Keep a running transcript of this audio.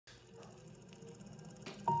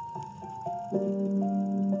Once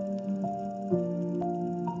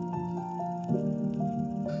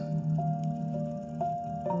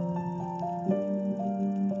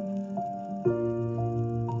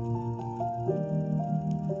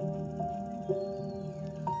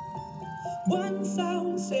I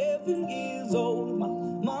was 7 years old, my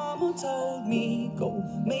mama told me, go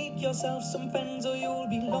make yourself some friends or you'll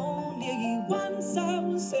be lonely. Once I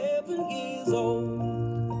was 7 years old.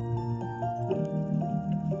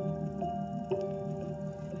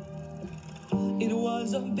 It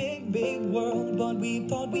was a big, big world, but we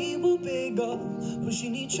thought we were bigger,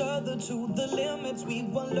 pushing each other to the limits. We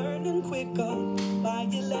were learning quicker. By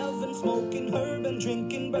 11, smoking herb and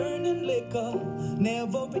drinking burning liquor.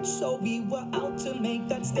 Never rich, so we were out to make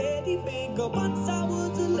that steady figure. Once I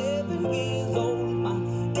was 11 years old,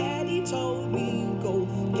 my daddy told me, go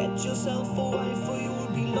get yourself a wife or you'll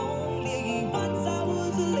be lonely. Once I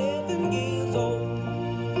was 11 years old.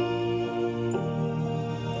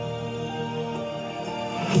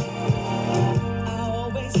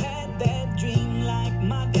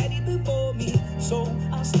 So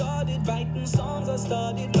I started writing songs, I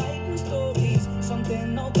started writing stories.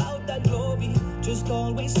 Something about that glory just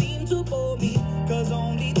always seemed to bore me, 'cause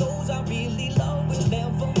only those I really love will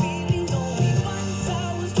ever really know me. Once I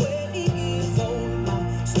was 20 years old,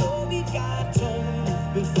 my story got told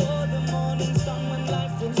before the morning sun when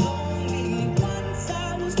life was lonely. Once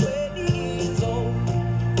I was 20 years old.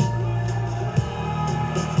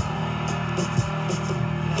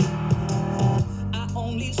 I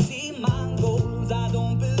only see my goals, I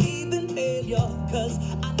don't believe in failure, 'cause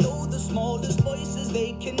I know the smallest voices,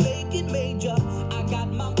 they can make it major. I got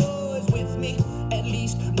my boys with me, at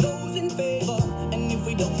least those in favor. And if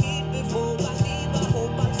we don't meet before I leave, I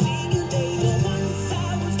hope I'll see you later. Once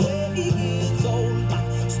I was 20 years old, my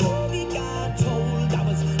story got told. I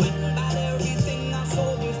was written about everything I saw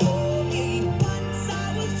before me. Once I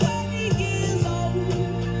was 20 years old.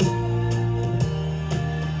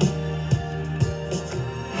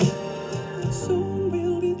 Soon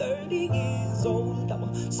we'll be 30 years old. Our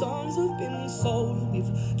songs have been sold.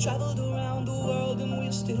 We've traveled around the world and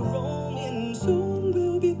we're still roaming. Soon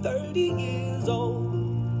we'll be 30 years old.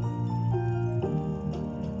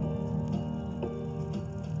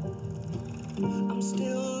 I'm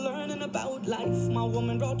still learning about life. My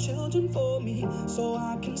woman brought children for me, so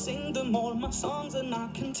I can sing them all my songs and I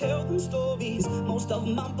can tell them stories. Most of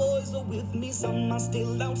my boys are with me, some are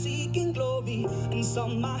still out seeking glory, and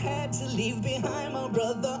some I had to leave behind. My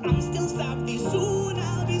brother, I'm still savvy. Soon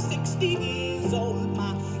I'll be 60 years old.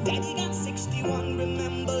 My daddy got 61.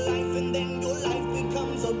 Remember life and then your life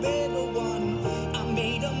becomes a better one. I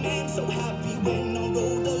made a man so happy when I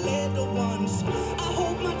wrote a letter once. I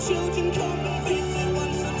hope my children come and visit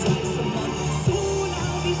once or twice a month. Soon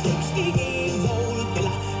I'll be 60 years old. Will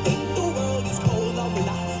I think the world is cold, or will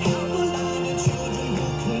I have a lot of children who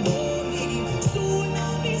can bore me? Soon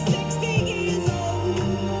I'll be 60 years old.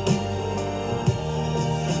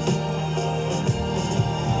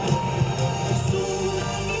 Soon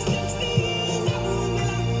I'll be 60 years old.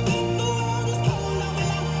 Will I think the world is cold, or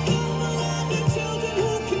will I have a lot of children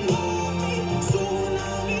who can bore me? Soon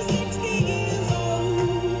I'll be 60 years old.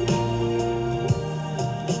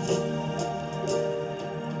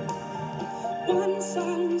 Once I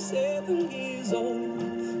was 7 years old,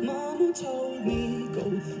 Mama told me, go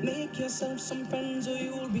make yourself some friends or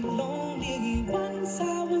you'll be lonely. Once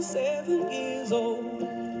I was 7 years old.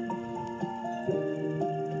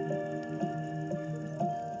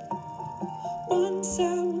 Once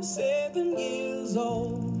I